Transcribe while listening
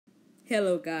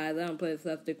Hello guys, I'm playing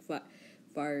Substick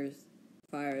Fires.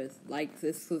 Like,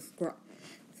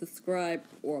 subscribe,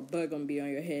 or a bug gonna be on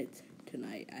your head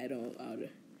tonight.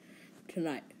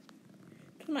 Tonight.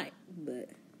 But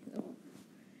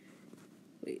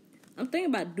wait, I'm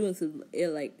thinking about doing some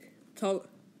talk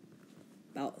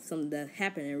about something that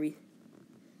happened in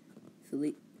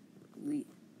recently.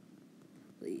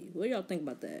 What do y'all think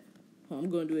about that? I'm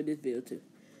gonna do it this video too.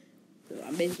 So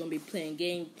I'm basically gonna be playing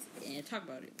games and talk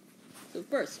about it. So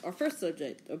our first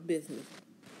subject of business,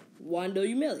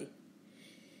 YNW MELLY.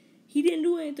 He didn't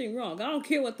do anything wrong. I don't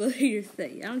care what the haters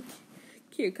say. I don't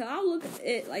care, cause I look at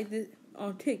it like this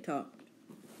on TikTok.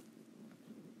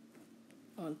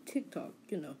 You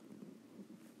know.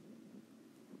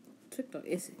 TikTok,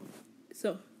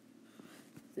 so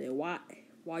why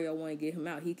y'all want to get him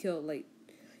out? He killed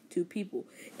 2 people.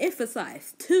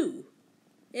 Emphasize 2.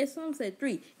 And some said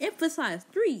 3. Emphasize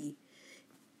 3.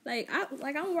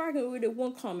 I'm rocking with it.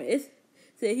 One comment. It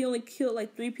said he only killed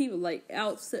 3 people.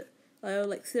 Out 7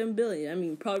 billion. I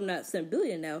mean, probably not 7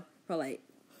 billion now. Probably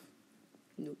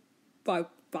 5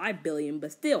 billion.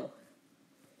 But still,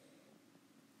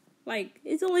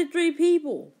 it's only 3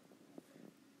 people.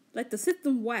 The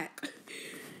system whack.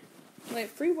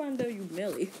 Free YNW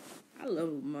MELLY. I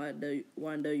love my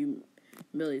YNW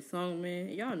MELLY song, man.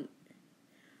 Y'all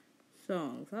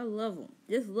songs, I love them.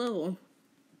 Just love them.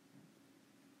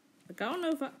 I don't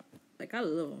know if I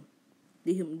love them.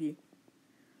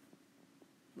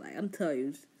 I'm telling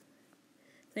you,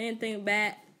 say anything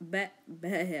bad, I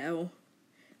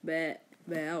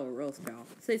will roast y'all.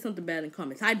 Say something bad in the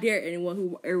comments. I dare anyone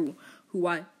who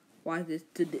watch this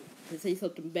to say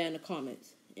something bad in the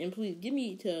comments. And please give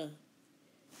me to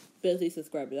 50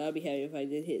 subscribers. I'll be happy if I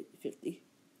did hit 50.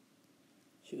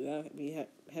 Shoot, I'll be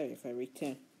happy if I reach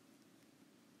 10.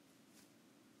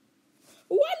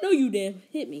 Oh, I know you didn't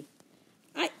hit me.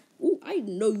 I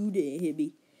know you didn't hit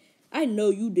me. I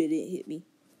know you didn't hit me.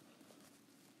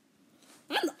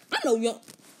 I know you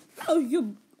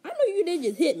didn't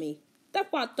just hit me.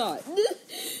 That's what I thought.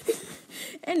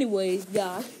 Anyways,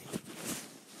 guys.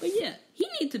 But yeah, he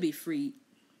needs to be freed.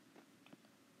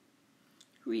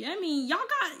 I mean, y'all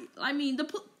got. Me and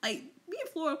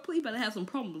Florida police better have some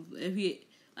problems if he.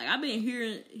 I've been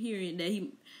hearing that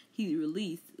he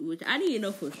released, which I didn't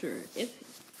know for sure.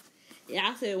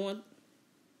 I said one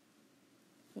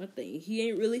thing, he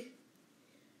ain't really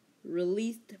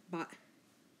released by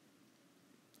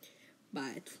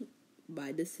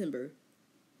December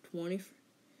 21st,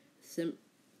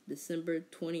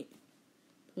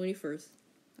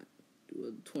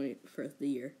 21st of the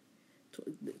year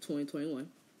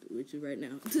 2021, which is right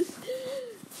now.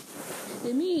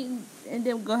 And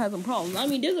then we're gonna have some problems. I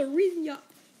mean, there's a reason y'all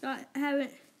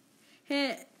haven't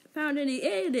found any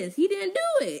evidence. He didn't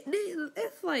do it.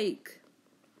 It's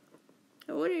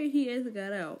I wonder if he has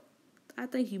got out. I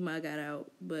think he might got out,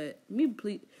 but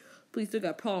please still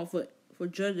got problem for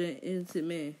judging an innocent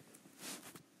man.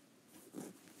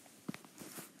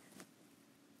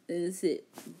 Innocent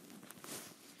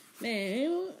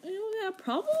man, anyone got a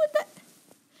problem with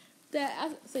that?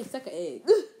 I say suck an egg.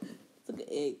 Suck an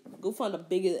egg. Go find the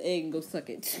biggest egg and go suck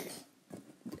it.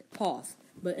 Pause.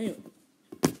 But anyway.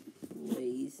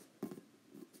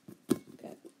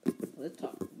 Okay, let's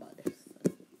talk about this.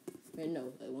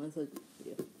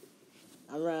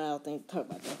 I'm running out of things to talk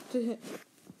about that.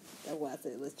 That's why I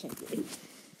said let's change it.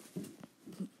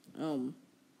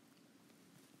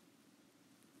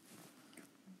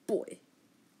 Boy.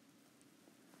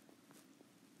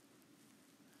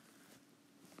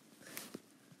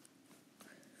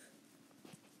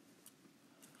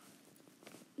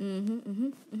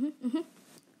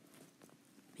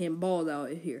 Hitting balls out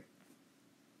here.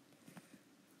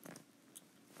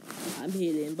 I'm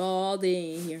hitting balls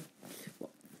in here.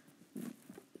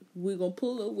 We're gonna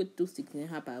pull up with 2 sticks and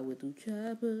hop out with 2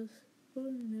 choppers.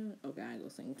 Okay, I ain't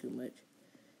gonna sing too much.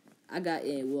 I got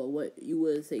in, what you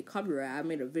would say copyright. I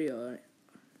made a video on it.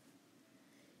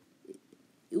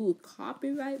 It was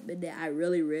copyright, but then I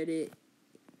really read it.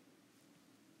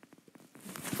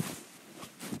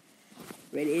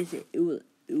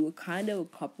 It was kind of a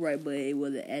copyright, but it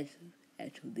wasn't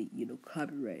actually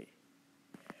copyright.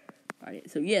 Alright,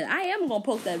 so yeah, I am gonna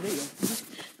post that video.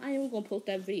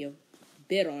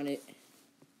 Bet on it.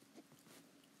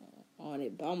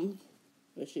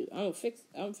 But shoot, I'm gonna fix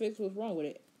what's wrong with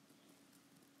it.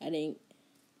 I think.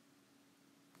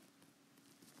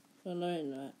 So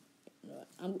no.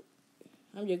 I'm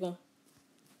just gonna.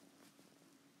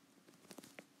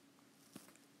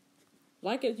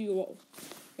 If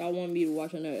y'all want me to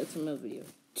watch another XML video.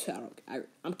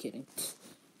 I'm kidding.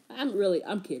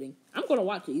 I'm kidding. I'm gonna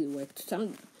watch it either way.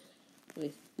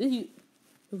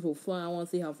 Just for fun. I want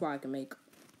to see how far I can make.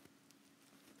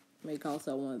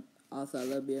 Also I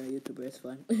love being on YouTube. It's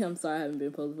fun. I'm sorry I haven't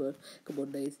been posting for a couple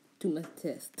of days. Too much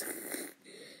test.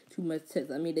 Too much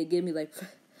test. I mean, they give me like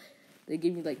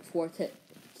 4 tests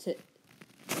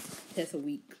a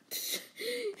week.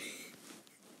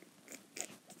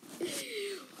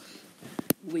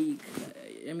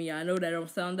 I mean, I know that don't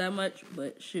sound that much,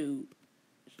 but shoot,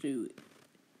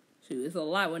 it's a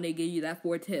lot when they give you that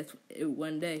 4 tests in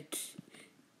one day.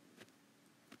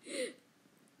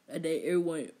 A day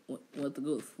everyone wants to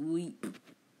go sleep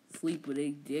when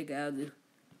they dig out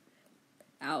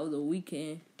of the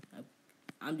weekend.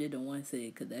 I'm just don't want to say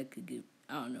it because that could get,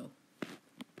 I don't know.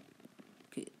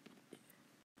 Okay.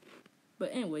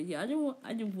 But anyway, yeah, I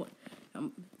just want.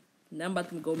 Now I'm about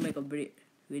to go make a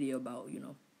video about,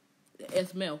 the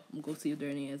SML. I'm gonna see if there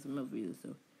are any SML videos.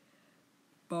 So,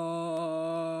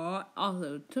 but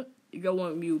also, if y'all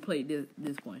want me to play this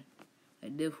one,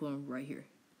 like this one right here,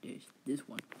 this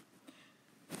one.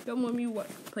 If y'all want me to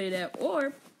play that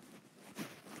or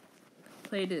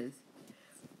play this.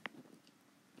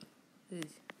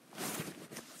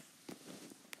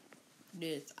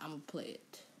 I'm gonna play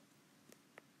it.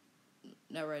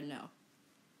 Not right now.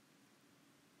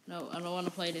 No, I don't want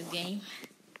to play this game.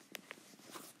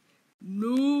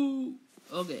 No.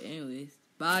 Okay, anyways.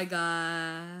 Bye,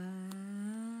 guys.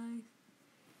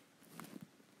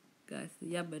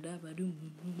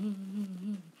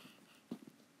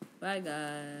 Bye,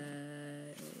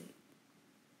 guys.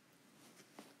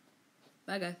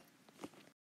 Bye, guys.